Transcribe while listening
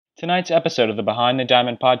Tonight's episode of the Behind the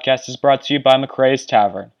Diamond podcast is brought to you by McRae's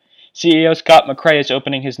Tavern. CEO Scott McRae is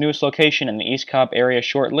opening his newest location in the East Cobb area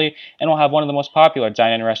shortly and will have one of the most popular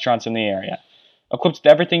dine-in restaurants in the area. Equipped with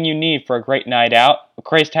everything you need for a great night out,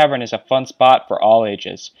 McRae's Tavern is a fun spot for all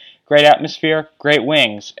ages. Great atmosphere, great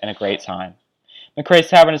wings, and a great time. McRae's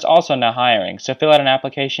Tavern is also now hiring, so fill out an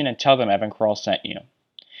application and tell them Evan Kroll sent you.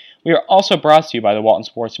 We are also brought to you by the Walton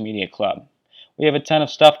Sports Media Club. We have a ton of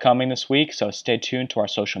stuff coming this week, so stay tuned to our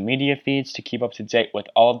social media feeds to keep up to date with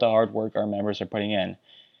all of the hard work our members are putting in.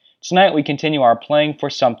 Tonight we continue our Playing for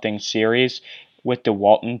Something series with the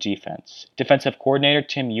Walton defense. Defensive coordinator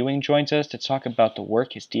Tim Ewing joins us to talk about the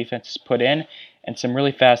work his defense has put in and some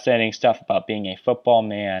really fascinating stuff about being a football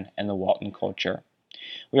man and the Walton culture.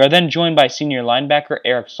 We are then joined by senior linebacker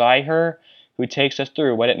Eric Zeiher, who takes us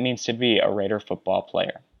through what it means to be a Raider football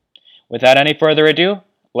player. Without any further ado,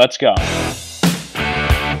 let's go.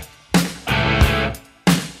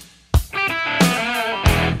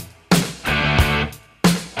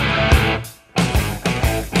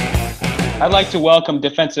 I'd like to welcome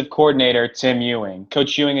defensive coordinator Tim Ewing.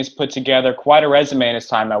 Coach Ewing has put together quite a resume in his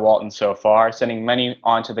time at Walton so far, sending many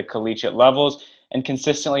onto the collegiate levels and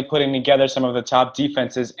consistently putting together some of the top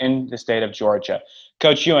defenses in the state of Georgia.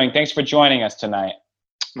 Coach Ewing, thanks for joining us tonight.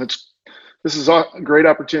 This is a great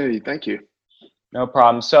opportunity. Thank you. No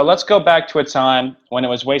problem. So let's go back to a time when it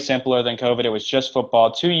was way simpler than COVID. It was just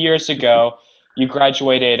football. 2 years ago, you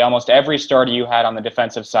graduated almost every starter you had on the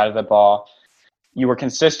defensive side of the ball. You were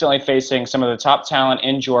consistently facing some of the top talent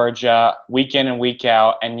in Georgia week in and week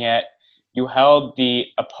out, and yet you held the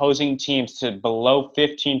opposing teams to below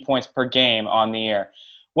 15 points per game on the year.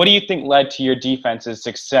 What do you think led to your defense's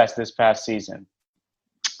success this past season?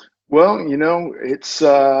 Well, it's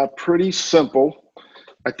pretty simple.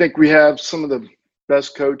 I think we have some of the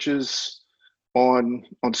best coaches on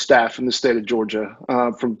staff in the state of Georgia,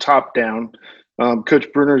 from top down.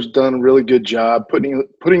 Coach Bruner's done a really good job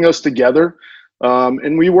putting us together.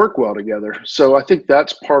 And we work well together. So I think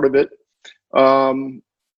that's part of it.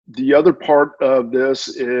 The other part of this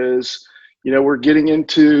is, we're getting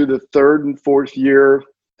into the third and fourth year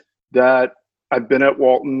that I've been at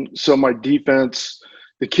Walton. So my defense,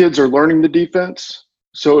 the kids are learning the defense.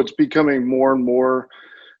 So it's becoming more and more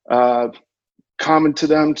common to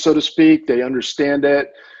them, so to speak. They understand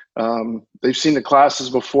it. They've seen the classes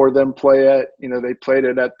before them play it. They played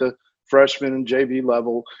it at the freshman and JV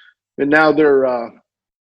level. And now they're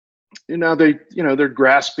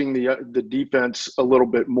grasping the defense a little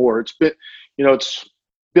bit more. It's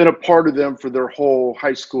been a part of them for their whole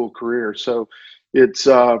high school career. So it's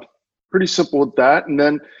pretty simple with that. And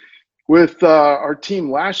then with our team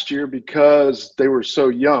last year, because they were so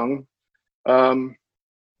young,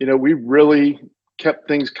 we really kept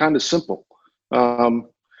things kind of simple.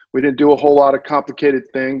 We didn't do a whole lot of complicated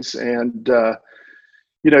things, and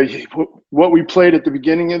what we played at the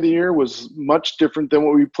beginning of the year was much different than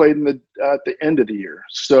what we played at the end of the year.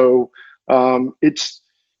 So I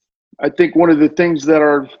think one of the things that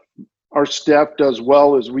our staff does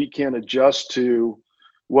well is we can adjust to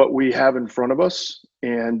what we have in front of us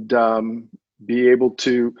and be able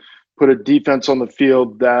to put a defense on the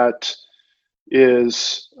field that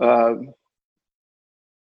is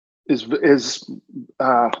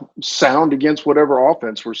sound against whatever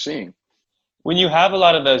offense we're seeing. When you have a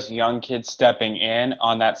lot of those young kids stepping in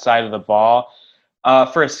on that side of the ball,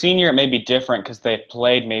 for a senior it may be different because they've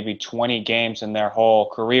played maybe 20 games in their whole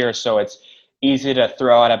career, so it's easy to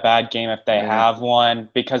throw out a bad game if they have one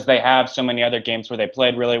because they have so many other games where they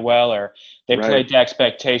played really well or they played to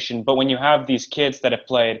expectation. But when you have these kids that have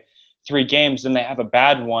played 3 games and they have a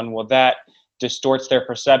bad one, well, that distorts their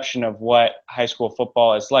perception of what high school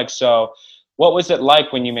football is like. So what was it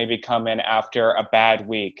like when you maybe come in after a bad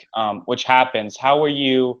week, which happens? How would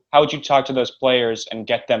you talk to those players and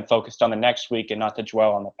get them focused on the next week and not to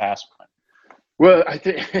dwell on the past one? Well, I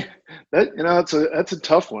think that that's a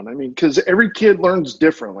tough one. I mean, because every kid learns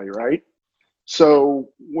differently, right? So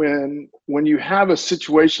when you have a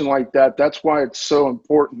situation like that, that's why it's so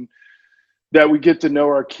important that we get to know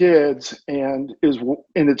our kids, and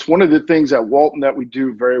it's one of the things at Walton that we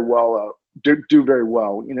do very well.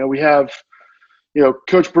 We have.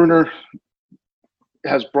 Coach Bruner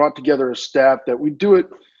has brought together a staff that we do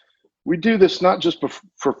this not just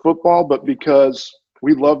for football, but because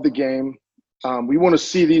we love the game. We want to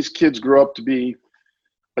see these kids grow up to be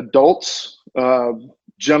adults,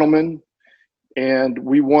 gentlemen, and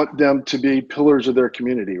we want them to be pillars of their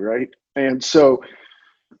community, right? And so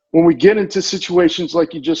when we get into situations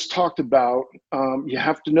like you just talked about, you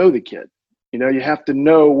have to know the kid. You have to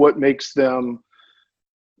know what makes them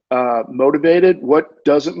motivated, what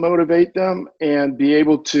doesn't motivate them, and be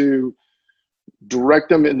able to direct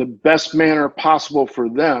them in the best manner possible for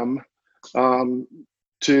them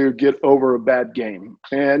to get over a bad game.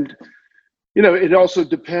 And, it also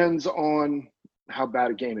depends on how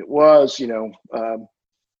bad a game it was.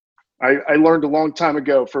 I learned a long time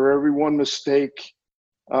ago, for every one mistake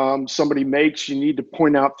somebody makes, you need to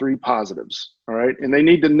point out 3 positives. All right. And they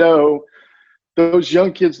need to know, those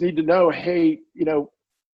young kids need to know, hey,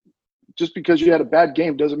 just because you had a bad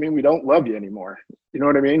game doesn't mean we don't love you anymore. You know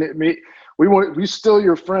what I mean? We still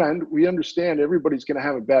your friend. We understand everybody's going to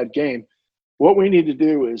have a bad game. What we need to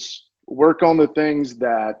do is work on the things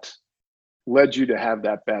that led you to have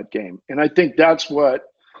that bad game. And I think that's what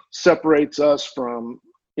separates us from,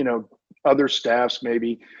 other staffs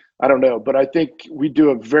maybe. I don't know. But I think we do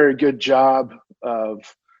a very good job of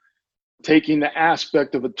taking the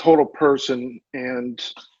aspect of a total person and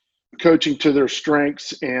coaching to their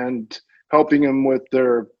strengths and helping them with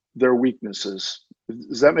their weaknesses.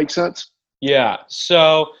 Does that make sense? Yeah.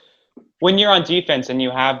 So when you're on defense and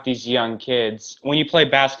you have these young kids, when you play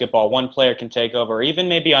basketball, one player can take over, or even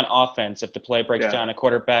maybe on offense, if the play breaks down, a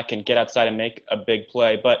quarterback can get outside and make a big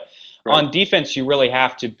play. But on defense, you really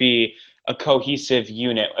have to be a cohesive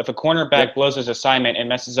unit. If a cornerback blows his assignment, it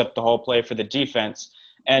messes up the whole play for the defense.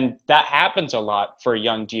 And that happens a lot for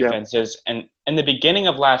young defenses. And in the beginning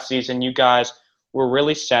of last season, you guys were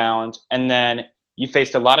really sound, and then you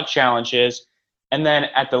faced a lot of challenges. And then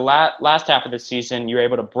at the last half of the season, you were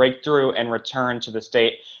able to break through and return to the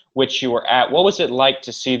state which you were at. What was it like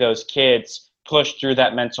to see those kids push through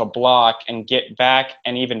that mental block and get back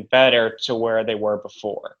and even better to where they were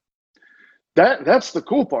before? That's the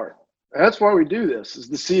cool part. That's why we do this, is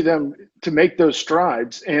to see them to make those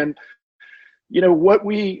strides. And what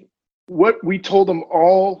we told them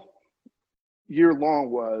all year long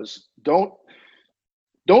was, don't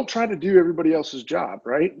try to do everybody else's job,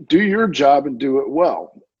 right? Do your job and do it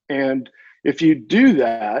well. And if you do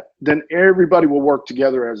that, then everybody will work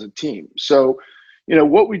together as a team. So,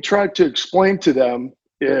 what we try to explain to them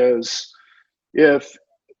is, if,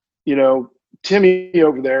 Timmy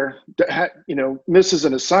over there, misses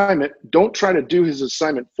an assignment, don't try to do his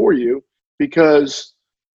assignment for you, because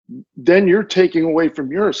then you're taking away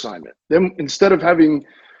from your assignment. Then instead of having,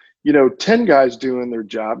 10 guys doing their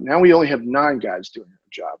job, now we only have 9 guys doing their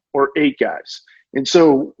job, or 8 guys. And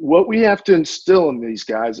so what we have to instill in these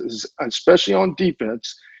guys is, especially on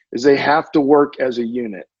defense, is they have to work as a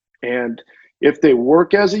unit. And if they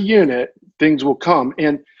work as a unit, things will come.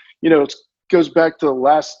 And, it goes back to the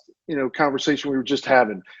last, conversation we were just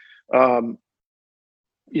having.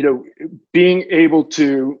 Being able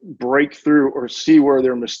to break through or see where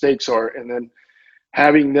their mistakes are, and then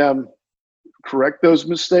having them correct those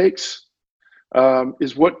mistakes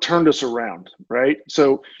is what turned us around, right?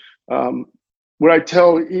 So what I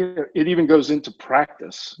tell, it even goes into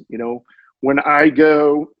practice. When I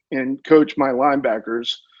go and coach my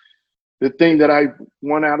linebackers, the thing that I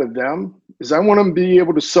want out of them is I want them to be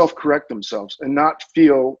able to self-correct themselves and not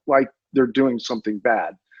feel like they're doing something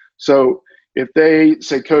bad. So if they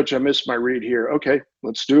say, Coach, I missed my read here, okay,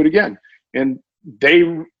 let's do it again. And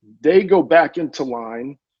they go back into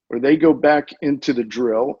line, or they go back into the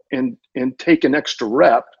drill and take an extra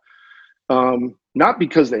rep, not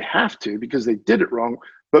because they have to, because they did it wrong,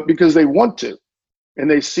 but because they want to. And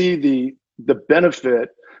they see the benefit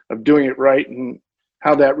of doing it right and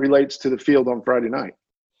how that relates to the field on Friday night.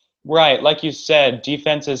 Right. Like you said,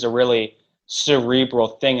 defense is a really cerebral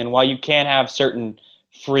thing. And while you can have certain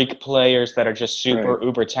freak players that are just super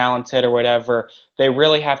uber talented or whatever, they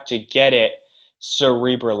really have to get it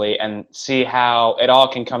cerebrally and see how it all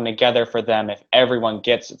can come together for them if everyone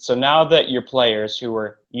gets it. So now that your players who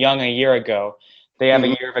were young a year ago, they have a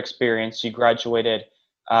year of experience. You graduated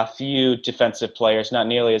a few defensive players, not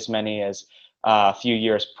nearly as many as a few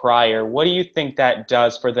years prior. What do you think that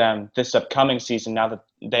does for them this upcoming season, now that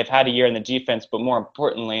they've had a year in the defense, but more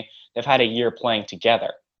importantly, they've had a year playing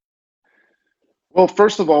together? Well,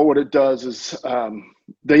 first of all, what it does is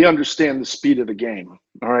they understand the speed of the game.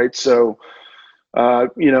 All right. So,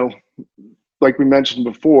 like we mentioned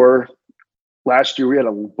before, last year we had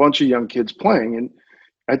a bunch of young kids playing,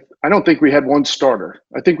 and I don't think we had one starter.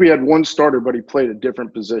 I think we had one starter, but he played a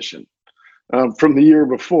different position from the year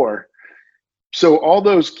before. So all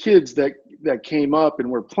those kids that came up and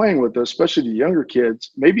were playing with us, especially the younger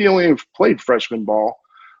kids, maybe only have played freshman ball,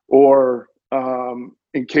 or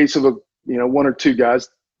in case of one or two guys,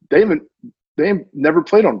 they've never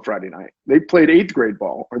played on Friday night. They played 8th grade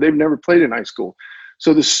ball, or they've never played in high school.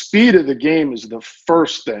 So the speed of the game is the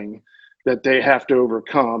first thing that they have to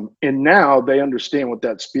overcome. And now they understand what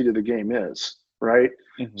that speed of the game is, right?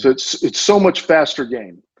 Hmm. So it's so much faster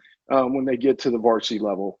game when they get to the varsity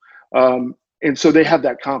level, and so they have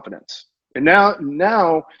that confidence. And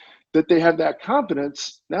now that they have that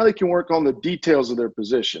confidence, now they can work on the details of their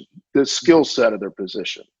position, the skill set of their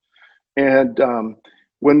position. And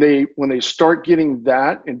when they start getting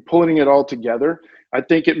that and pulling it all together, I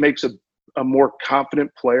think it makes a more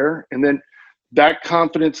confident player. And then that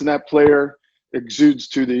confidence in that player exudes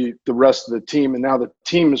to the rest of the team. And now the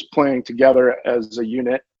team is playing together as a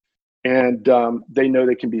unit, and they know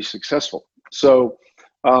they can be successful. So,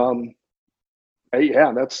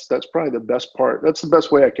 yeah, that's probably the best part. That's the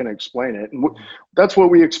best way I can explain it. And that's what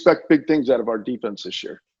we expect big things out of our defense this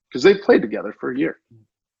year, because they played together for a year.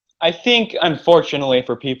 I think, unfortunately,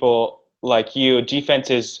 for people like you,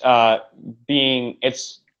 defense is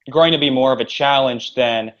it's going to be more of a challenge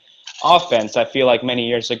than offense. I feel like many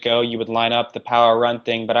years ago you would line up the power run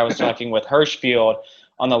thing, but I was talking with Hirschfield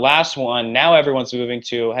on the last one. Now everyone's moving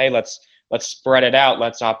to, hey, let's spread it out.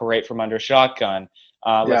 Let's operate from under shotgun.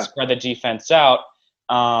 Let's Yeah, spread the defense out.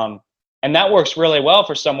 And that works really well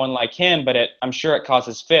for someone like him, but I'm sure it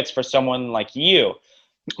causes fits for someone like you.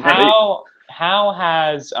 right. How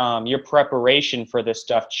has your preparation for this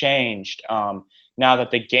stuff changed now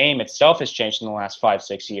that the game itself has changed in the last 5,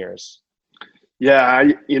 6 years? Yeah,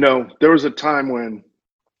 there was a time when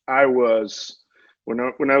I was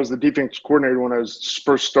when I was the defense coordinator, when I was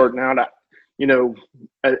first starting out.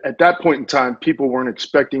 At that point in time, people weren't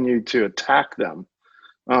expecting you to attack them.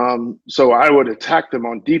 So I would attack them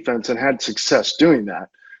on defense and had success doing that.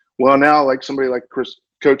 Well, now, like somebody like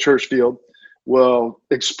Coach Hirschfield will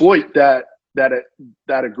exploit that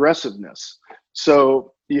aggressiveness.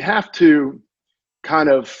 So you have to kind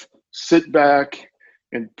of sit back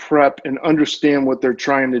and prep and understand what they're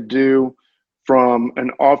trying to do from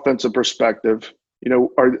an offensive perspective.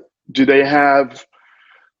 Do they have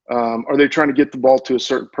are they trying to get the ball to a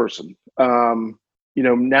certain person?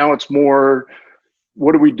 Now it's more,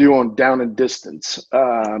 what do we do on down and distance?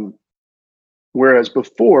 Whereas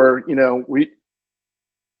before, we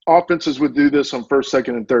offenses would do this on first,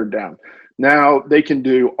 second, and third down. Now they can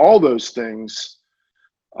do all those things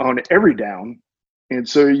on every down. And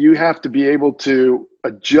so you have to be able to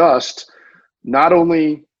adjust not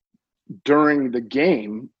only during the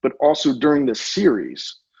game, but also during the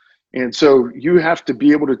series. And so you have to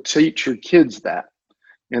be able to teach your kids that.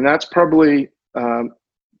 And that's probably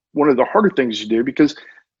one of the harder things you do, because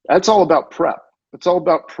that's all about prep. It's all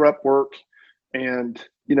about prep work. And,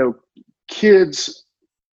 kids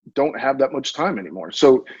don't have that much time anymore.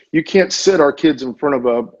 So you can't sit our kids in front of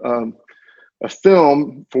a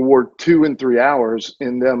film for 2 and 3 hours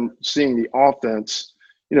and them seeing the offense.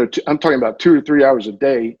 I'm talking about 2 or 3 hours a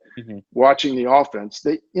day watching the offense.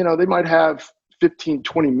 They might have 15,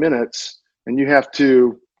 20 minutes, and you have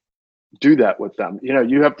to do that with them.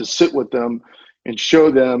 You have to sit with them and show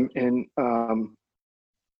them and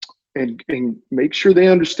make sure they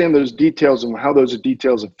understand those details and how those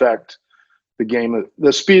details affect the game,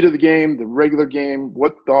 the speed of the game, the regular game,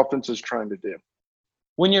 what the offense is trying to do.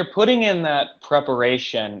 When you're putting in that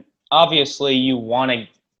preparation, obviously you want to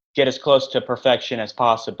get as close to perfection as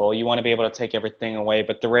possible. You want to be able to take everything away,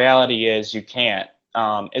 but the reality is you can't.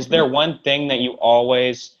 Is there one thing that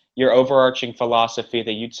your overarching philosophy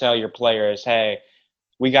that you tell your players, hey,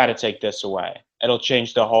 we got to take this away? It'll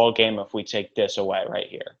change the whole game if we take this away right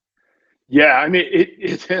here. Yeah, I mean,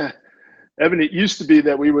 Evan, it used to be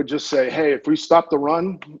that we would just say, hey, if we stop the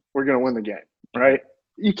run, we're going to win the game, right?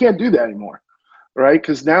 You can't do that anymore, right?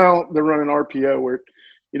 Because now they're running RPO where,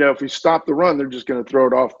 if we stop the run, they're just going to throw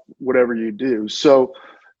it off whatever you do. So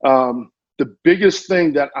the biggest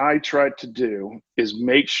thing that I try to do is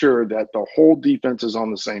make sure that the whole defense is on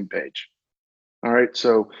the same page. All right,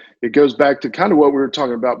 so it goes back to kind of what we were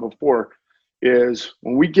talking about before, is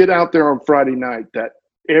when we get out there on Friday night, that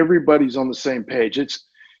everybody's on the same page.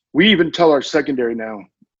 We even tell our secondary now,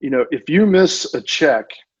 if you miss a check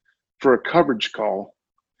for a coverage call,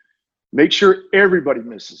 make sure everybody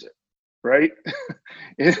misses it, right?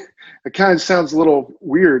 It kind of sounds a little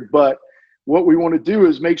weird, but what we want to do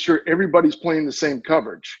is make sure everybody's playing the same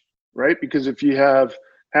coverage, right? Because if you have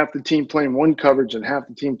half the team playing one coverage and half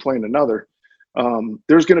the team playing another,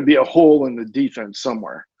 there's going to be a hole in the defense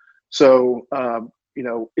somewhere. So,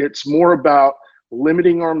 it's more about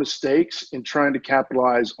limiting our mistakes and trying to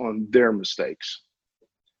capitalize on their mistakes.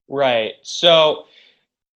 Right. So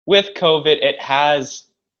with COVID, it has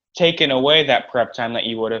taken away that prep time that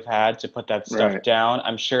you would have had to put that stuff down.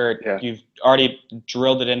 I'm sure you've already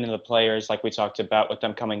drilled it into the players like we talked about with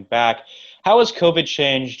them coming back. How has COVID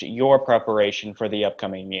changed your preparation for the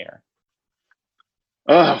upcoming year?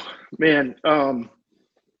 Oh, man.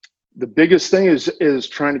 the biggest thing is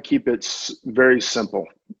trying to keep it very simple.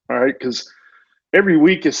 All right, because every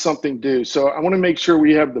week is something due. So I want to make sure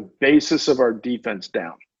we have the basis of our defense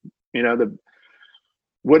down. The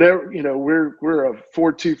whatever, we're a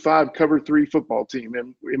 4-2-5 cover 3 football team,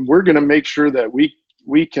 and we're going to make sure that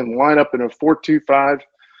we can line up in a 4-2-5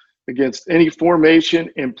 against any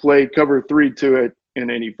formation and play cover 3 to it in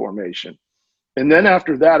any formation. And then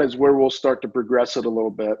after that is where we'll start to progress it a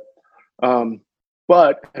little bit.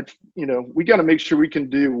 But we got to make sure we can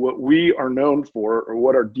do what we are known for, or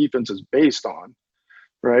what our defense is based on,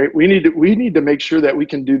 right? We need to make sure that we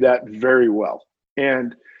can do that very well,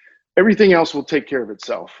 and everything else will take care of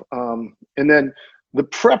itself. And then the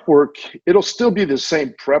prep work, it'll still be the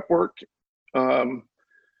same prep work.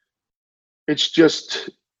 It's just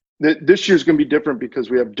that this year's going to be different because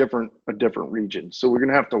we have a different region. So we're going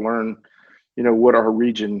to have to learn, what our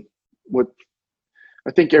region,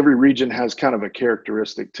 I think every region has kind of a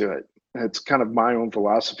characteristic to it. It's kind of my own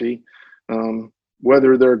philosophy.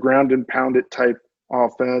 Whether they're a ground and pound it type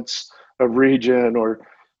offense of region, or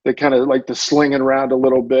they kind of like to sling it around a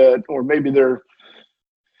little bit, or maybe they're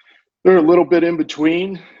a little bit in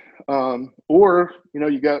between. Or,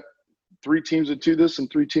 you got 3 teams that do this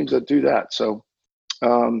and 3 teams that do that. So,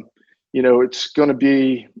 it's going to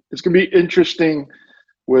be interesting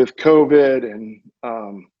with COVID and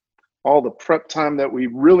all the prep time that we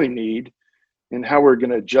really need, and how we're going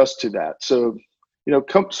to adjust to that. So,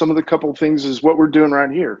 some of the couple things is what we're doing right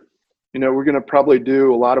here. We're going to probably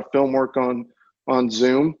do a lot of film work on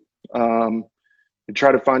Zoom, and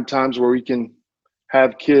try to find times where we can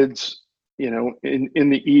have kids, in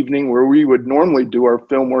the evening, where we would normally do our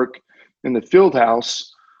film work in the field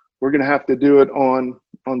house. We're going to have to do it on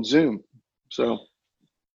Zoom. So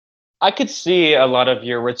I could see a lot of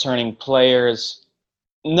your returning players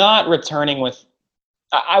not returning with,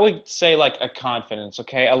 I would say, like a confidence.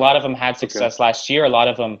 Okay. A lot of them had success last year. A lot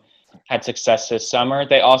of them had success this summer.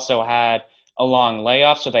 They also had a long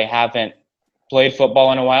layoff, so they haven't played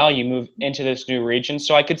football in a while. You move into this new region.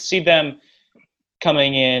 So I could see them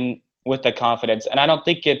coming in with the confidence. And I don't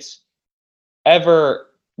think it's ever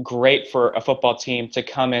great for a football team to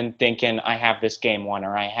come in thinking, I have this game won,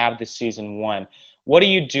 or I have this season won. What are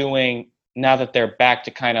you doing now that they're back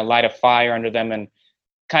to kind of light a fire under them and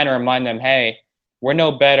kind of remind them, hey, we're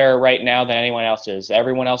no better right now than anyone else is.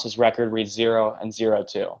 Everyone else's record reads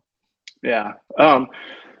 0-0-2. Yeah.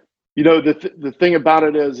 The thing about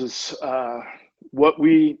it is what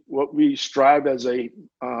we strive as a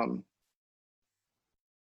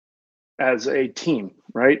team,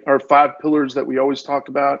 right? Our 5 pillars that we always talk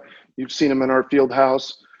about, you've seen them in our field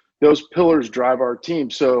house. Those pillars drive our team.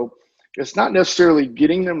 So it's not necessarily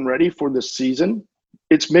getting them ready for the season.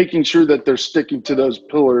 It's making sure that they're sticking to those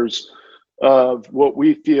pillars of what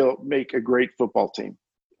we feel make a great football team.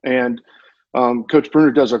 And Coach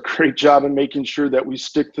Bruner does a great job in making sure that we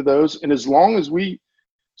stick to those. And as long as we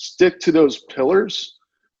stick to those pillars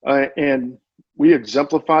and we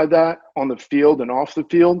exemplify that on the field and off the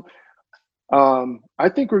field, I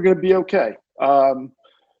think we're going to be okay.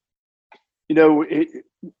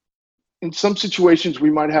 In some situations,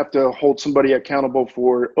 we might have to hold somebody accountable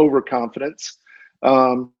for overconfidence.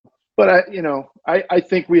 But I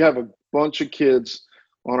think we have a bunch of kids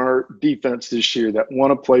on our defense this year that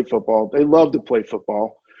want to play football. They love to play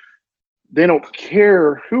football. They don't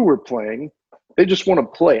care who we're playing. They just want to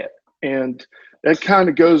play it. And that kind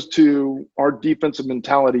of goes to our defensive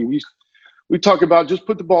mentality. We talk about just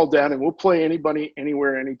put the ball down and we'll play anybody,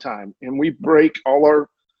 anywhere, anytime. And we break all our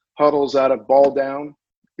huddles out of ball down.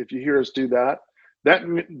 If you hear us do that,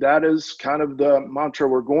 that is kind of the mantra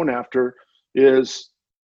we're going after, is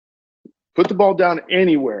put the ball down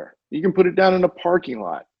anywhere. You can put it down in a parking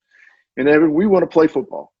lot. And we want to play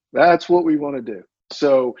football. That's what we want to do.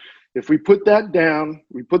 So if we put that down,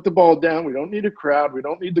 we put the ball down, we don't need a crowd, we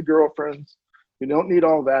don't need the girlfriends, we don't need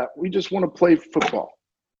all that. We just want to play football.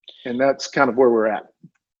 And that's kind of where we're at.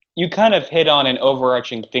 You kind of hit on an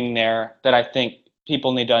overarching thing there that I think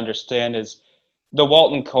people need to understand is the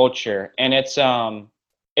Walton culture. And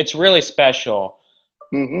it's really special.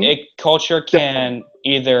 Mm-hmm. Culture can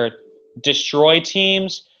either destroy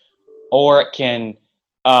teams or it can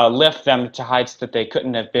lift them to heights that they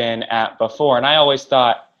couldn't have been at before. And I always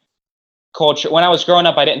thought culture, when I was growing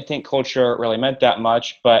up, I didn't think culture really meant that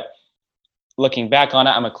much, but looking back on it,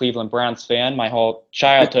 I'm a Cleveland Browns fan. My whole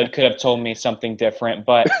childhood could have told me something different,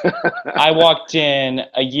 but I walked in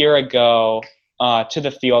a year ago to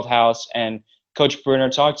the field house, and Coach Bruner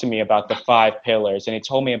talked to me about the 5 pillars, and he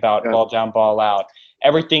told me about ball down, ball out.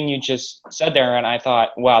 Everything you just said there, and I thought,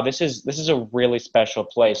 wow, this is a really special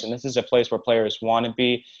place, and this is a place where players want to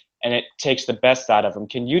be. and it takes the best out of them.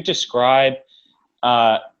 Can you describe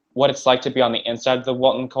what it's like to be on the inside of the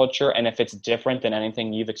Walton culture, and if it's different than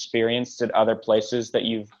anything you've experienced at other places that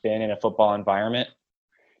you've been in a football environment?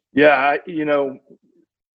 Yeah,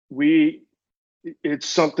 it's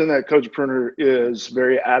something that Coach Pruner is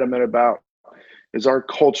very adamant about, is our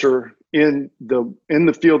culture in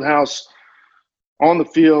the field house, on the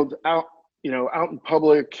field, out in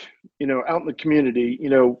public, out in the community.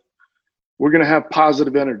 We're going to have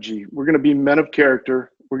positive energy. We're going to be men of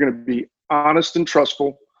character. We're going to be honest and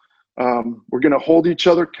trustful. We're going to hold each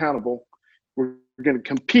other accountable. We're going to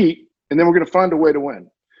compete, and then we're going to find a way to win.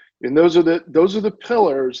 And those are the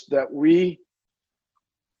pillars that we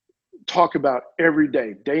talk about every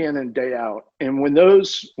day, day in and day out. And when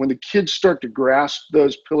the kids start to grasp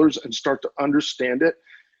those pillars and start to understand it,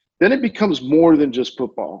 then it becomes more than just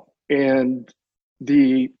football. And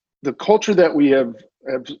the culture that we have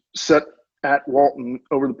set at Walton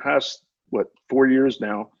over the past 4 years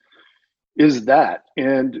now is that.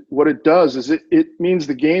 And what it does is it means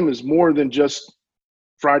the game is more than just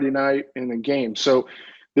Friday night and the game. So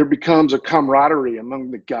there becomes a camaraderie among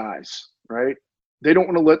the guys, right? They don't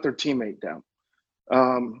want to let their teammate down.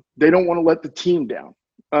 They don't want to let the team down.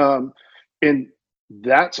 And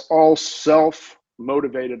that's all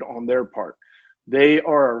self-motivated on their part.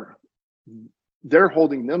 They're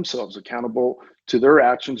holding themselves accountable to their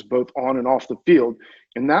actions, both on and off the field.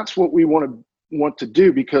 And that's what we want to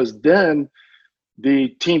do, because then the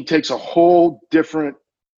team takes a whole different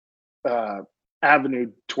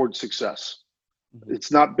avenue towards success.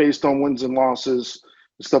 It's not based on wins and losses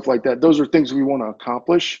and stuff like that. Those are things we want to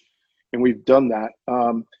accomplish, and we've done that.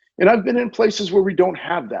 And I've been in places where we don't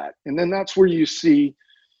have that. And then that's where you see,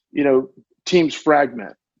 teams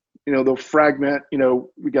fragment. They'll fragment,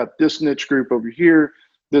 we got this niche group over here,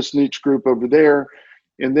 this niche group over there.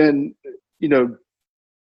 And then,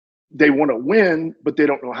 they want to win, but they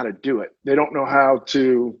don't know how to do it. They don't know how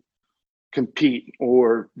to compete,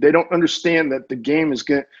 or they don't understand that the game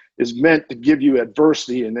is meant to give you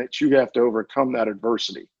adversity, and that you have to overcome that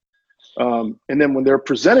adversity. And then when they're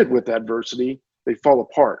presented with adversity, they fall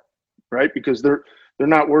apart, right? Because they're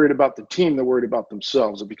not worried about the team, they're worried about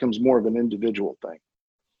themselves. It becomes more of an individual thing.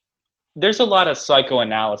 There's a lot of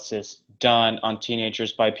psychoanalysis done on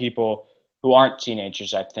teenagers by people who aren't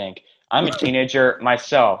teenagers, I think. I'm a teenager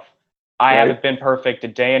myself. I haven't been perfect a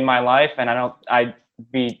day in my life, and I'd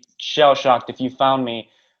be shell-shocked if you found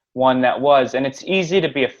me one that was. And it's easy to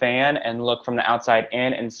be a fan and look from the outside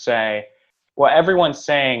in and say, well, everyone's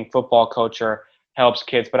saying football culture helps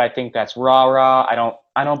kids, but I think that's rah-rah.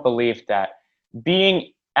 I don't believe that.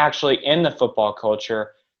 Being actually in the football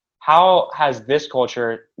culture, how has this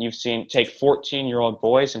culture you've seen take 14-year-old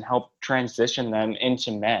boys and help transition them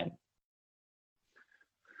into men?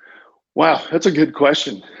 Wow, that's a good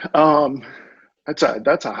question. That's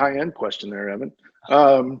a high-end question there, Evan.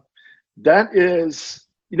 That is,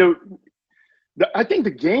 I think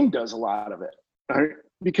the game does a lot of it, right?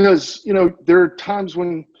 Because, there are times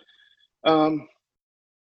when, you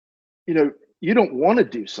don't want to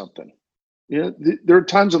do something. There are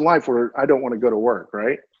times in life where I don't want to go to work,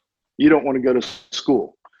 right? You don't want to go to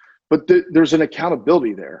school, but there's an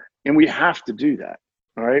accountability there, and we have to do that.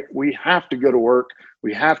 All right. We have to go to work.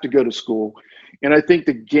 We have to go to school. And I think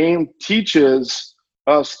the game teaches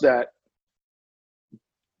us that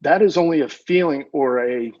is only a feeling, or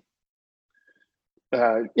a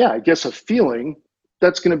feeling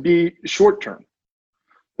that's going to be short term.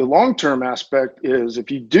 The long term aspect is,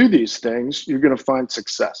 if you do these things, you're going to find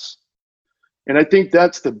success. And I think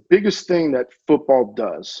that's the biggest thing that football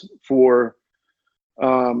does for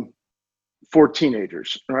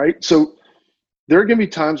teenagers, right? So there are going to be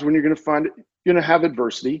times when you're going to have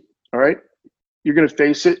adversity, all right? You're going to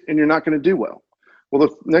face it, and you're not going to do well. Well,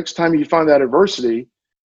 the next time you find that adversity,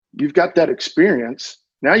 you've got that experience.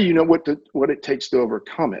 Now you know what it takes to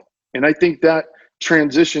overcome it. And I think that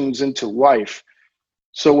transitions into life.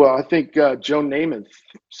 So I think Joe Namath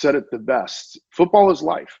said it the best. Football is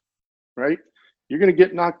life, right? You're going to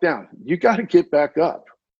get knocked down. You got to get back up.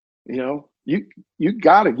 You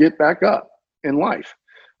got to get back up in life.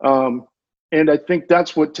 And I think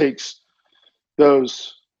that's what takes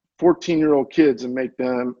those 14-year-old kids and make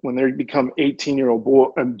them, when they become 18-year-old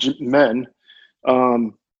men,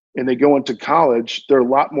 and they go into college, they're a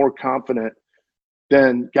lot more confident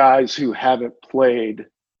than guys who haven't played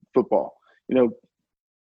football.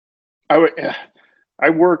 I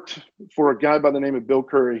worked for a guy by the name of Bill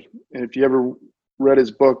Curry, and if you ever read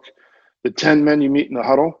his book, The 10 Men You Meet in the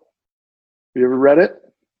Huddle, have you ever read it?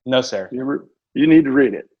 No, sir. You need to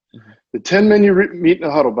read it. Mm-hmm. The 10 Men You Meet in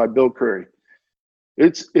the Huddle by Bill Curry.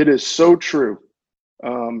 It is so true.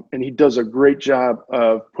 and he does a great job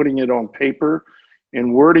of putting it on paper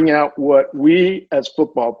and wording out what we as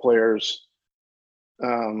football players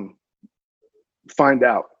find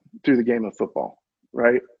out through the game of football,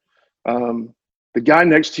 right? The guy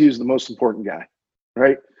next to you is the most important guy,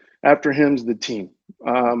 right? After him's the team.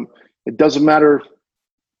 It doesn't matter.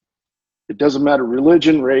 It doesn't matter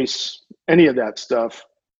religion, race, any of that stuff,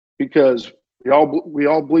 because we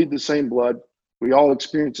all bleed the same blood. We all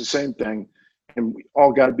experience the same thing, and we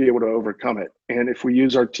all got to be able to overcome it. And if we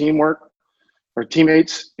use our teamwork, our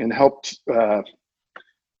teammates, and help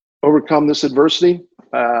overcome this adversity,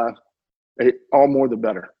 all more the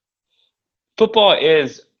better. Football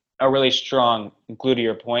is a really strong glue to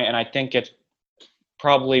your point, and I think it's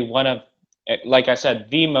probably one of, like I said,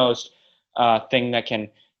 the most thing that can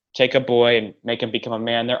take a boy and make him become a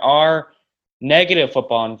man. There are negative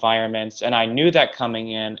football environments, and I knew that coming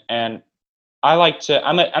in, and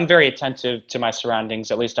I'm very attentive to my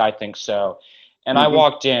surroundings, at least I think so. And I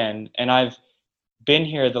walked in, and I've been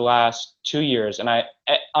here the last 2 years, and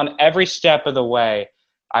on every step of the way,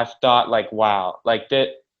 I've thought like, wow, like that.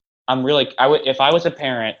 If I was a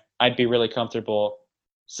parent, I'd be really comfortable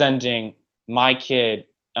sending my kid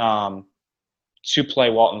to play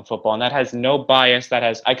Walton football, and that has no bias.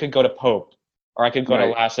 I could go to Pope or I could go to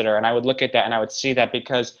Lassiter, and I would look at that and I would see that,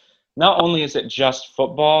 because not only is it just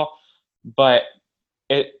football, but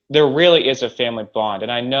there really is a family bond.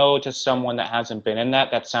 And I know, to someone that hasn't been in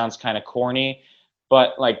that sounds kind of corny,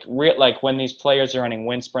 but like when these players are running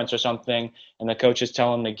wind sprints or something, and the coaches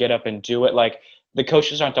tell them to get up and do it, like the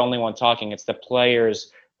coaches aren't the only one talking. It's the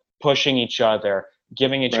players pushing each other,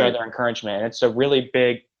 giving each other encouragement. And it's a really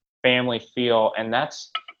big family feel. And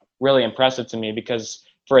that's really impressive to me, because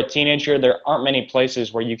for a teenager, there aren't many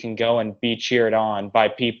places where you can go and be cheered on by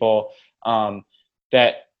people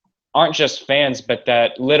that aren't just fans, but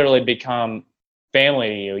that literally become family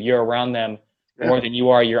to you. You're around them more than you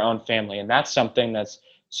are your own family. And that's something that's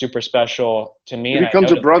super special to me. It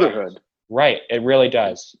becomes a brotherhood. Right. It really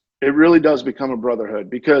does. It really does become a brotherhood,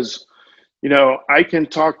 because, I can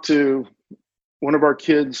talk to one of our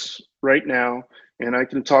kids right now, and I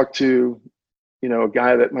can talk to, a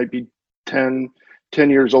guy that might be 10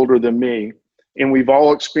 years older than me, and we've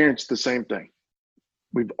all experienced the same thing.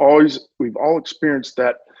 We've all experienced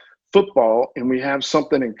that football, and we have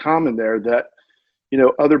something in common there that,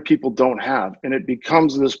 other people don't have. And it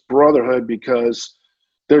becomes this brotherhood because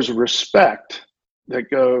there's a respect that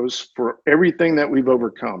goes for everything that we've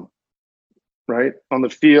overcome, right? On the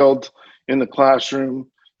field, in the classroom,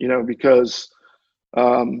 because,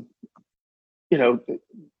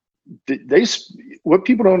 what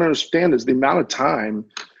people don't understand is the amount of time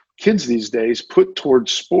kids these days put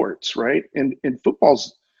towards sports, right? And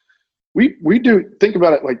football's, we do, think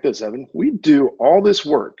about it like this, Evan. We do all this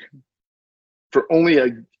work for only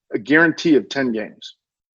a guarantee of 10 games,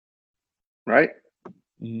 right?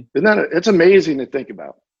 Isn't that it's amazing to think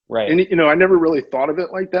about. Right. And, I never really thought of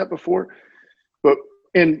it like that before,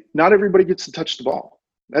 and not everybody gets to touch the ball.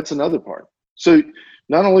 That's another part. So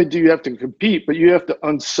not only do you have to compete, but you have to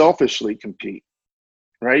unselfishly compete,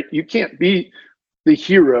 right? You can't be the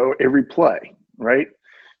hero every play, right?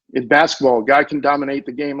 In basketball, a guy can dominate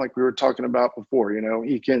the game like we were talking about before.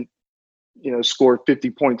 He can, score 50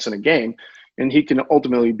 points in a game, and he can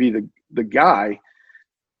ultimately be the guy.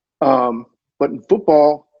 But in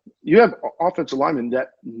football, you have offensive linemen that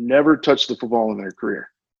never touch the football in their career.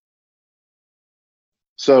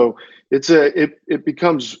 So it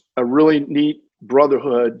becomes a really neat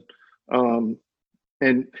brotherhood.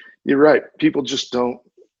 And you're right. People just don't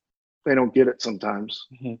get it sometimes.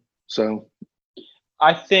 So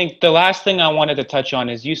I think the last thing I wanted to touch on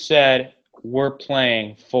is, you said we're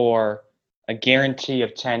playing for a guarantee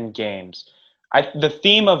of 10 games. The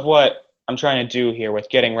theme of what I'm trying to do here with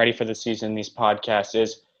getting ready for the season, these podcasts,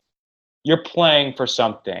 is you're playing for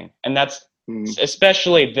something. And that's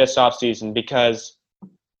especially this offseason, because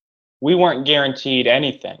we weren't guaranteed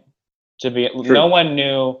anything. No one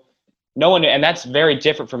knew, and that's very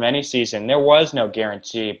different from any season. There was no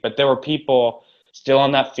guarantee, but there were people still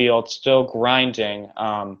on that field, still grinding,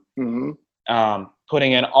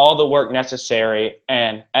 putting in all the work necessary,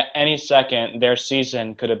 and at any second, their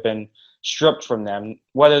season could have been stripped from them.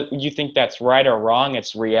 Whether you think that's right or wrong,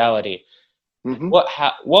 it's reality. What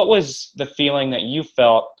was the feeling that you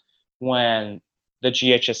felt when the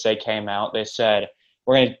GHSA came out? They said,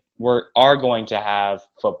 we are going to have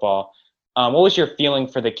football. What was your feeling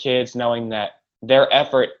for the kids, knowing that their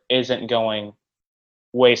effort isn't going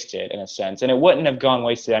wasted, in a sense? And it wouldn't have gone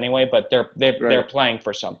wasted anyway, but they're playing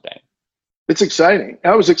for something. It's exciting.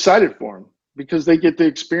 I was excited for them because they get to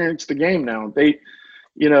experience the game now.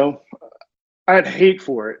 I'd hate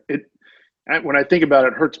for it. When I think about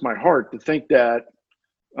it, it hurts my heart to think that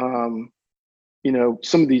um,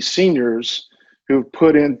 some of these seniors who've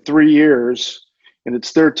put in 3 years and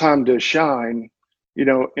it's their time to shine,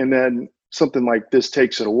 and then something like this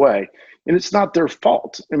takes it away. And it's not their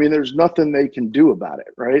fault. I mean, there's nothing they can do about it,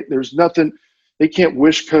 right? There's nothing, they can't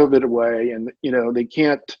wish COVID away, and, they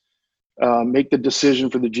can't make the decision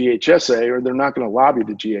for the GHSA, or they're not going to lobby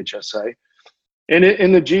the GHSA. And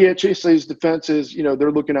in the GHSA's defense is,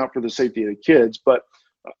 they're looking out for the safety of the kids. But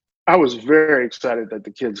I was very excited that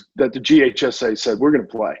the GHSA said, we're going to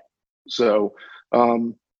play. So,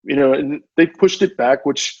 and they pushed it back,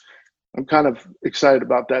 which I'm kind of excited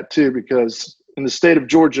about that too, because in the state of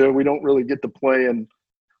Georgia, we don't really get to play. And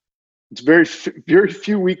it's very, very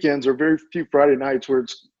few weekends or very few Friday nights where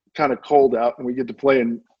it's kind of cold out and we get to play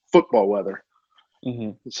in football weather.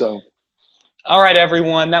 Mm-hmm. So. All right,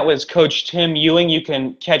 everyone. That was Coach Tim Ewing. You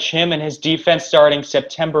can catch him and his defense starting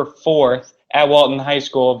September 4th at Walton High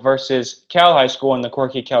School versus Cal High School in the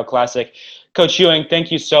Corky Cal Classic. Coach Ewing,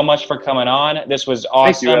 thank you so much for coming on. This was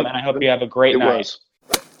awesome, and I hope you have a great night.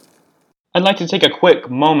 I'd like to take a quick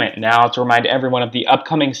moment now to remind everyone of the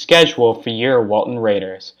upcoming schedule for your Walton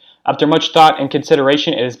Raiders. After much thought and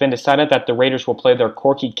consideration, it has been decided that the Raiders will play their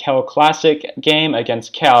Corky Cal Classic game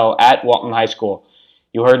against Cal at Walton High School.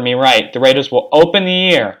 You heard me right. The Raiders will open the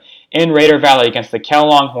year in Raider Valley against the Cal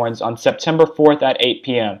Longhorns on September 4th at 8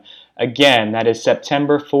 p.m. Again, that is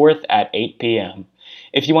September 4th at 8 p.m.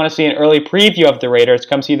 If you want to see an early preview of the Raiders,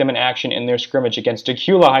 come see them in action in their scrimmage against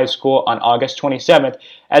Decula High School on August 27th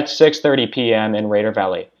at 6:30 p.m. in Raider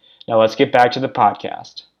Valley. Now let's get back to the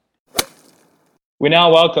podcast. We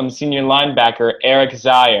now welcome senior linebacker Eric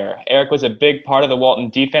Zier. Eric was a big part of the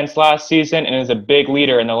Walton defense last season and is a big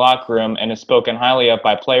leader in the locker room and is spoken highly of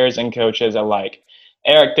by players and coaches alike.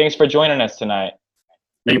 Eric, thanks for joining us tonight.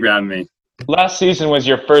 Thank you for having me. Last season was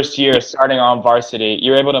your first year starting on varsity.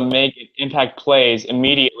 You were able to make impact plays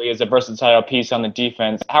immediately as a versatile piece on the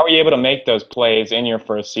defense. How were you able to make those plays in your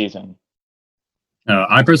first season?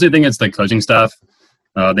 I personally think it's the coaching staff.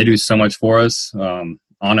 They do so much for us on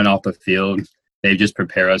and off the field. They just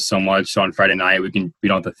prepare us so much. So on Friday night, we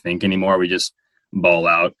don't have to think anymore. We just ball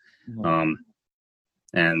out. Mm-hmm.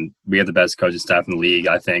 And we have the best coaching staff in the league.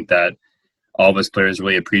 I think that all of us players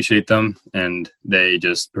really appreciate them, and they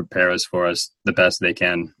just prepare us for us the best they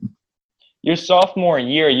can. Your sophomore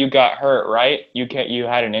year, you got hurt, right? You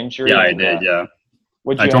had an injury. Yeah, I did. Yeah,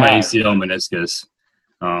 I tore my ACL meniscus.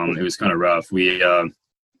 It was kind of rough.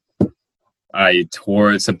 I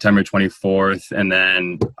tore it September 24th, and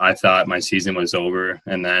then I thought my season was over,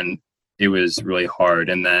 and then it was really hard.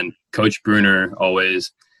 And then Coach Bruner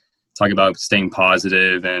always talked about staying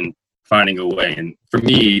positive and finding a way. And for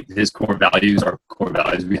me, his core values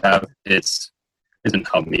we have. It's been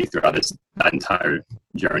helped me throughout that entire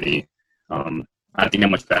journey. I think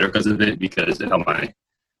I'm much better because of it, because it helped my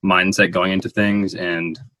mindset going into things,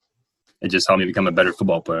 and it just helped me become a better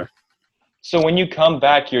football player. So when you come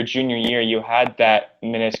back your junior year, you had that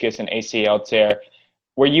meniscus and ACL tear.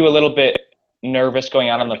 Were you a little bit nervous going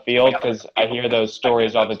out on the field? Because I hear those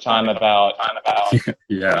stories all the time about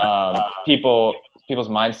people's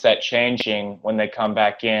mindset changing when they come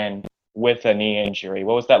back in with a knee injury.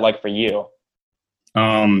 What was that like for you?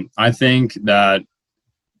 I think that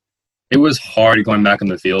it was hard going back on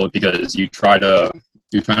the field, because you're trying to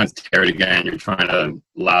tear it again. You're trying to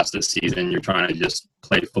last the season. You're trying to just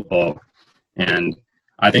play football. And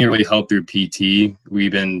I think it really helped through PT.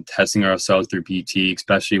 We've been testing ourselves through PT,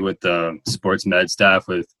 especially with the sports med staff,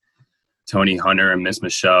 with Tony Hunter and Miss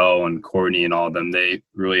Michelle and Courtney and all of them. They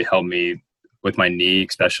really helped me with my knee,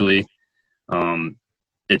 especially.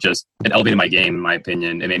 It elevated my game, in my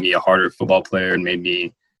opinion. It made me a harder football player and made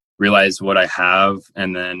me realize what I have.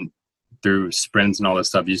 And then through sprints and all this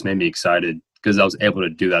stuff, it just made me excited, because I was able to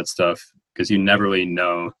do that stuff, because you never really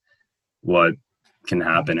know what can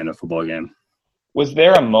happen in a football game. Was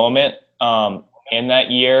there a moment in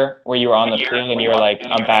that year where you were on the field and you were like,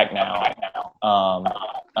 I'm back now.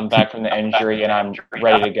 I'm back from the injury and I'm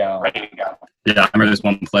ready to go? Yeah, I remember this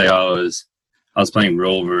one play. I was playing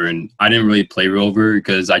rover, and I didn't really play rover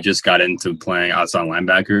because I just got into playing outside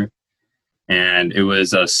linebacker. And it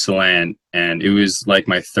was a slant, and it was like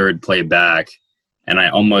my third play back, and I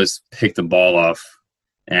almost picked the ball off,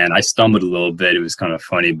 and I stumbled a little bit. It was kind of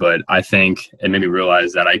funny, but I think it made me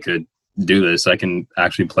realize that I could do this. I can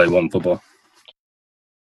actually play Walton football.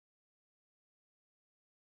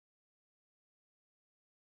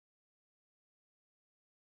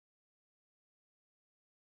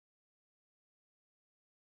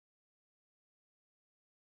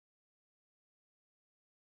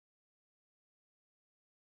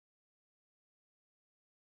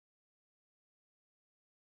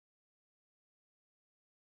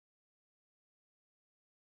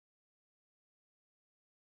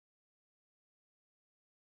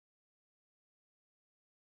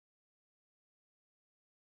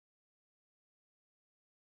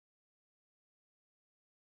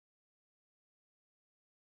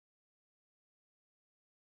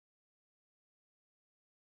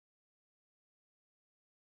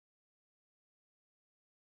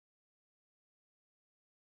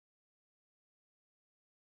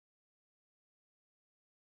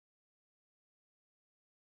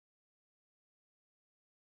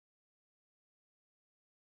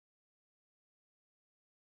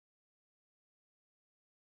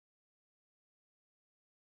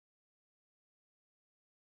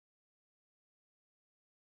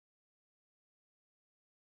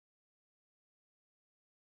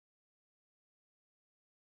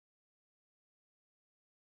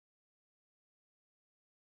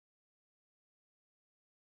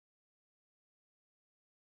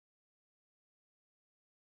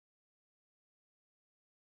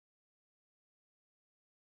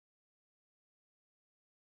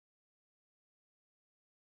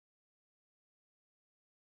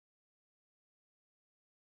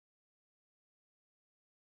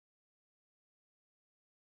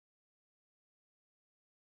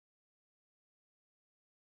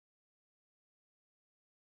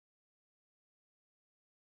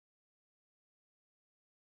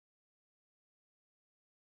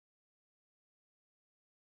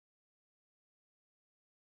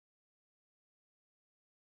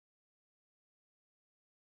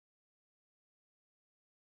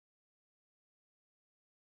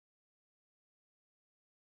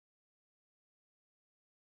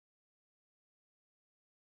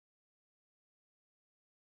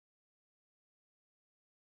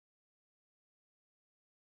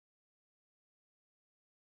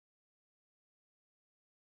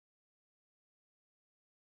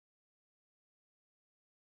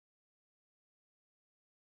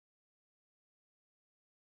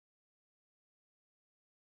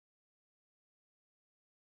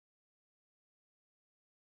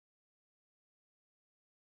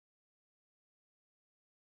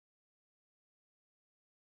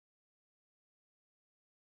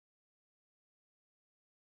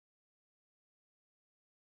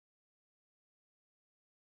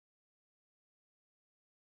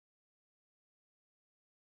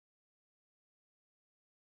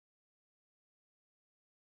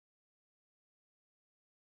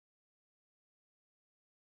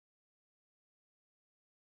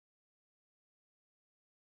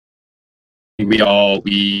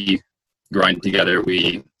 we grind together.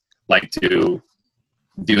 We like to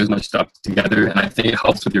do as much stuff together, and I think it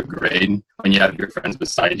helps with your grade when you have your friends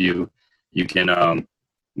beside you. You can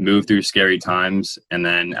move through scary times, and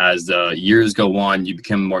then as the years go on, you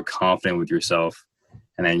become more confident with yourself,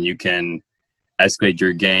 and then you can escalate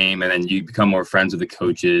your game, and then you become more friends with the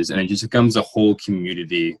coaches, and it just becomes a whole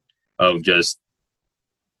community of just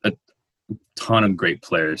a ton of great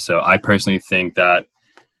players. So I personally think that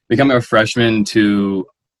becoming a freshman to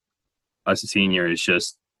a senior is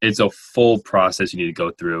just, it's a full process you need to go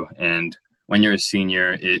through. And when you're a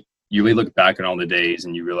senior, you really look back on all the days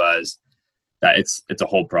and you realize that it's a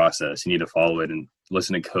whole process. You need to follow it and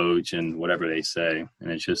listen to coach and whatever they say.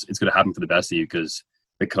 And it's going to happen for the best of you because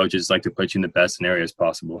the coaches like to put you in the best scenarios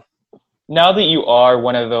possible. Now that you are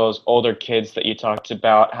one of those older kids that you talked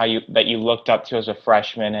about, that you looked up to as a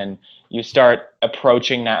freshman, and you start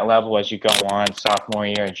approaching that level as you go on sophomore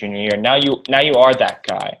year and junior year. Now you are that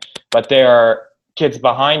guy, but there are kids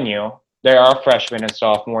behind you. There are freshmen and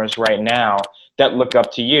sophomores right now that look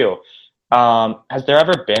up to you. Has there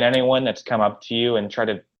ever been anyone that's come up to you and tried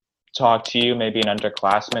to talk to you, maybe an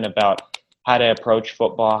underclassman, about how to approach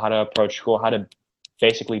football, how to approach school, how to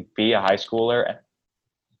basically be a high schooler?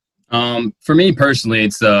 For me personally,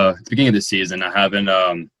 it's the beginning of the season. I haven't.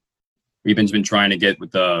 We've been trying to get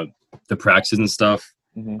with the practices and stuff.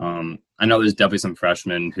 Mm-hmm. I know there's definitely some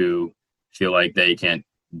freshmen who feel like they can't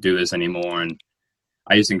do this anymore, and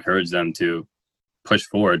I just encourage them to push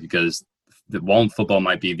forward because the Walton football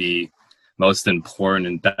might be the most important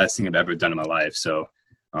and best thing I've ever done in my life. So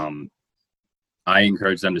I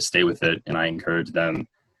encourage them to stay with it, and I encourage them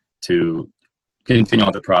to continue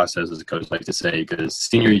on the process, as the coach likes to say, because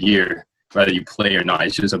senior year, whether you play or not,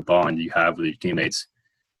 it's just a bond you have with your teammates.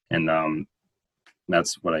 And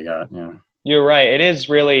that's what I got. Yeah. You're right. It is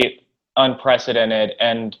really unprecedented.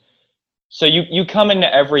 And so you come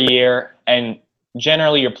into every year, and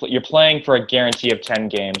generally you're playing for a guarantee of 10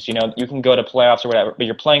 games. You know, you can go to playoffs or whatever, but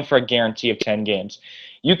you're playing for a guarantee of 10 games.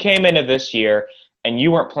 You came into this year and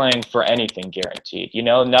you weren't playing for anything guaranteed. You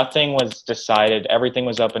know, nothing was decided. Everything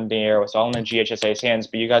was up in the air. It was all in the GHSA's hands,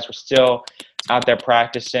 but you guys were still out there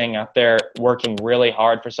practicing, out there working really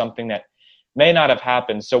hard for something that may not have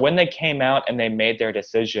happened. So when they came out and they made their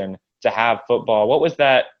decision to have football, what was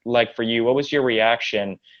that like for you? What was your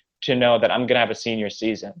reaction to know that I'm going to have a senior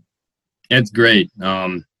season? It's great.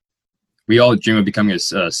 We all dream of becoming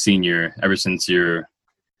a senior ever since you're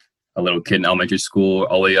a little kid in elementary school,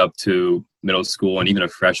 all the way up to middle school, and even a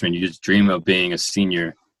freshman. You just dream of being a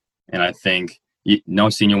senior. And I think no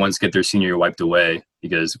senior wants to get their senior year wiped away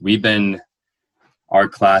because our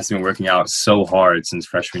class has been working out so hard since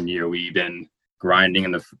freshman year. We've been grinding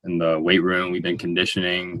in the weight room. We've been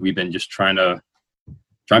conditioning. We've been just trying to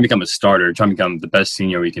become a starter, trying to become the best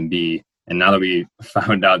senior we can be. And now that we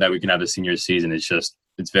found out that we can have a senior season,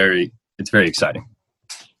 it's very exciting.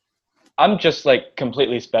 I'm just like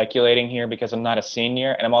completely speculating here because I'm not a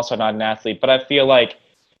senior and I'm also not an athlete, but I feel like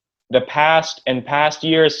in past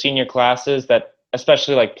years, senior classes that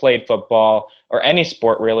especially like played football or any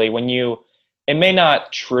sport really, it may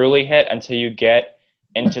not truly hit until you get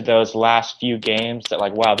into those last few games that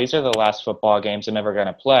like, wow, these are the last football games I'm ever going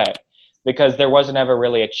to play, because there wasn't ever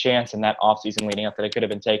really a chance in that offseason leading up that it could have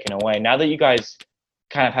been taken away. Now that you guys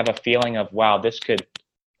kind of have a feeling of, wow, this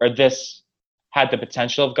had the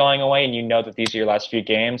potential of going away, and you know that these are your last few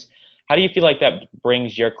games, how do you feel like that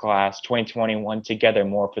brings your class 2021 together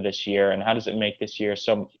more for this year, and how does it make this year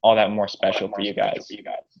all that more special for you guys?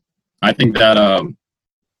 I think that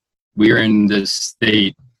we're in this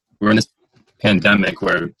pandemic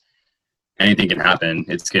where anything can happen.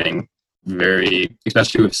 It's getting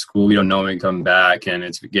especially with school, we don't know when we come back, and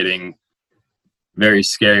it's getting very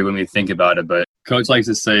scary when we think about it. But coach likes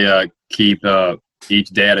to say, keep each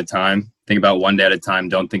day at a time. Think about one day at a time.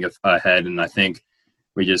 Don't think ahead. And I think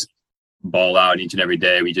we just ball out each and every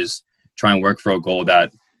day. We just try and work for a goal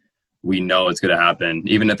that we know it's going to happen.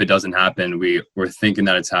 Even if it doesn't happen, we're thinking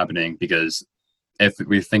that it's happening, because if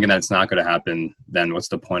we're thinking that it's not going to happen, then what's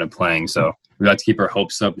the point of playing? So we like to keep our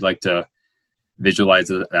hopes up. We like to visualize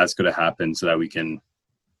that that's going to happen so that we can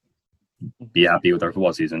be happy with our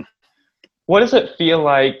football season. What does it feel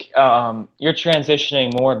like you're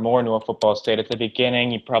transitioning more and more into a football state? At the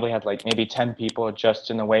beginning, you probably had like maybe 10 people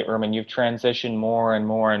just in the weight room, and you've transitioned more and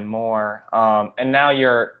more and more. And now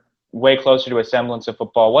you're way closer to a semblance of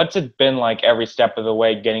football. What's it been like every step of the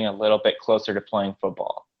way getting a little bit closer to playing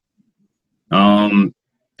football?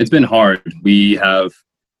 It's been hard. We have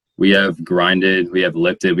grinded, we have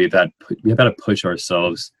lifted, we've had to push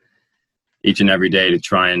ourselves each and every day to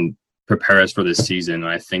try and prepare us for this season. And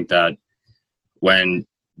I think that when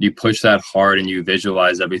you push that hard and you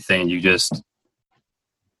visualize everything. You just,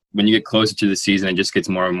 when you get closer to the season, it just gets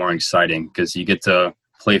more and more exciting because you get to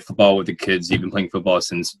play football with the kids. You've been playing football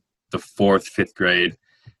since the 4th, 5th grade.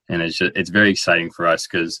 And it's very exciting for us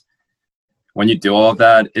because when you do all of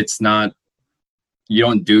that, you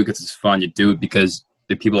don't do it because it's fun. You do it because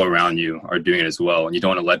the people around you are doing it as well. And you don't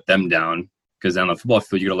want to let them down because on the football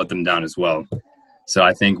field, you got to let them down as well. So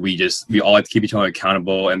I think we all have to keep each other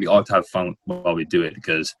accountable, and we all have to have fun while we do it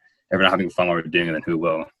because if we're not having fun while we're doing it, then who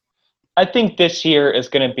will? I think this year is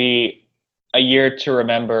going to be a year to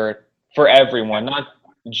remember for everyone, not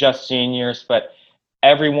just seniors, but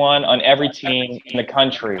everyone on every team in the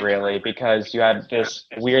country, really, because you had this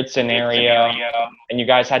weird scenario and you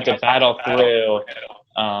guys had to battle through.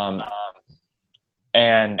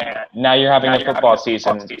 And now you're having a football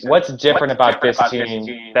season. What's different about this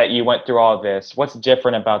team that you went through all this? What's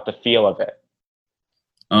different about the feel of it?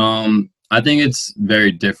 I think it's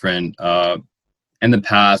very different. In the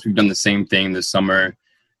past, we've done the same thing this summer.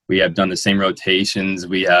 We have done the same rotations.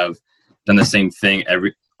 We have done the same thing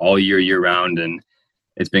all year round, and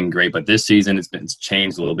it's been great. But this season, it's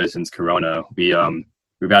changed a little bit since Corona. We've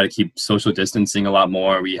had to keep social distancing a lot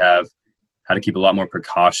more. We have had to keep a lot more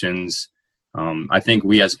precautions. I think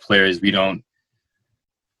we as players, we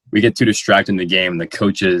get too distracted in the game. The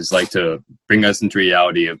coaches like to bring us into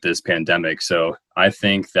reality of this pandemic. So I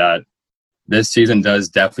think that this season does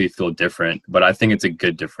definitely feel different, but I think it's a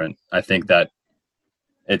good different. I think that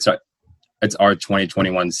it's our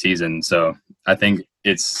 2021 season. So I think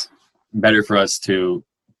it's better for us to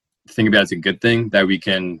think about it as a good thing that we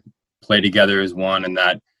can play together as one, and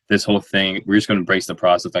that this whole thing, we're just going to embrace the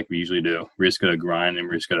process like we usually do. We're just going to grind and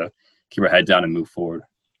we're just going to keep our head down and move forward.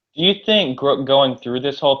 Do you think going through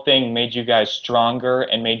this whole thing made you guys stronger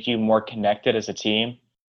and made you more connected as a team?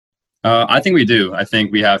 I think we do. I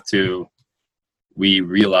think we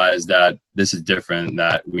realize that this is different,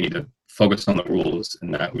 that we need to focus on the rules,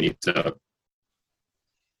 and that we need to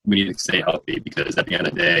stay healthy, because at the end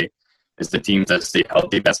of the day, it's the teams that stay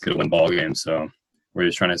healthy that's going to win ball games. So we're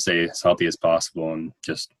just trying to stay as healthy as possible and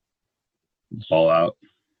just ball out.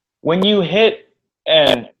 When you hit,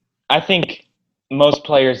 and I think most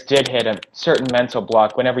players did hit a certain mental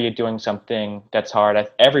block whenever you're doing something that's hard.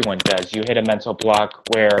 Everyone does. You hit a mental block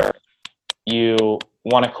where you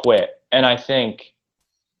want to quit. And I think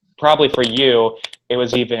probably for you, it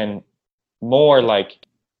was even more like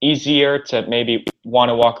easier to maybe want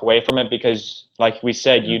to walk away from it because, like we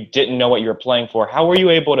said, you didn't know what you were playing for. How were you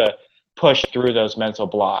able to push through those mental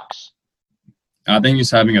blocks? I think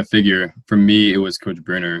just having a figure. For me, it was Coach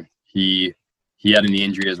Brunner. He had a knee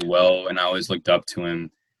injury as well, and I always looked up to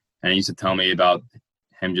him. And he used to tell me about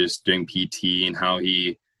him just doing PT and how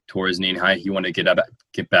he tore his knee and how he wanted to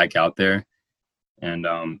get back out there. And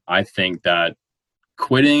I think that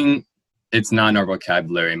quitting, it's not in our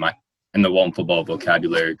vocabulary, in the Walton football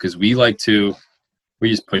vocabulary, because we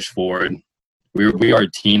just push forward. We are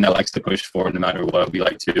a team that likes to push forward no matter what. We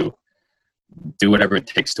like to do whatever it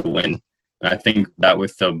takes to win. And I think that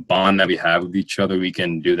with the bond that we have with each other, we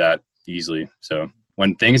can do that easily. So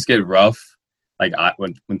when things get rough,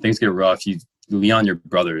 when things get rough, you lean on your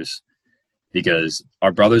brothers, because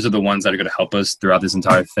our brothers are the ones that are going to help us throughout this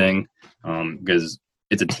entire thing, because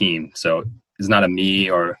it's a team. So it's not a me,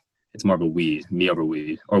 or it's more of a me over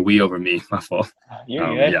we, or we over me. My fault.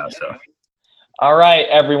 Yeah. So. All right,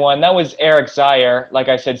 everyone. That was Eric Zier, like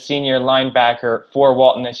I said, senior linebacker for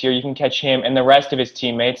Walton this year. You can catch him and the rest of his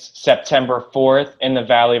teammates September 4th in the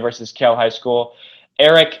Valley versus Kell High School.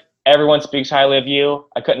 Eric, everyone speaks highly of you.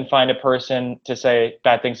 I couldn't find a person to say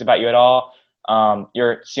bad things about you at all.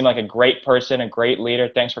 You seem like a great person, a great leader.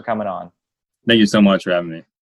 Thanks for coming on. Thank you so much for having me.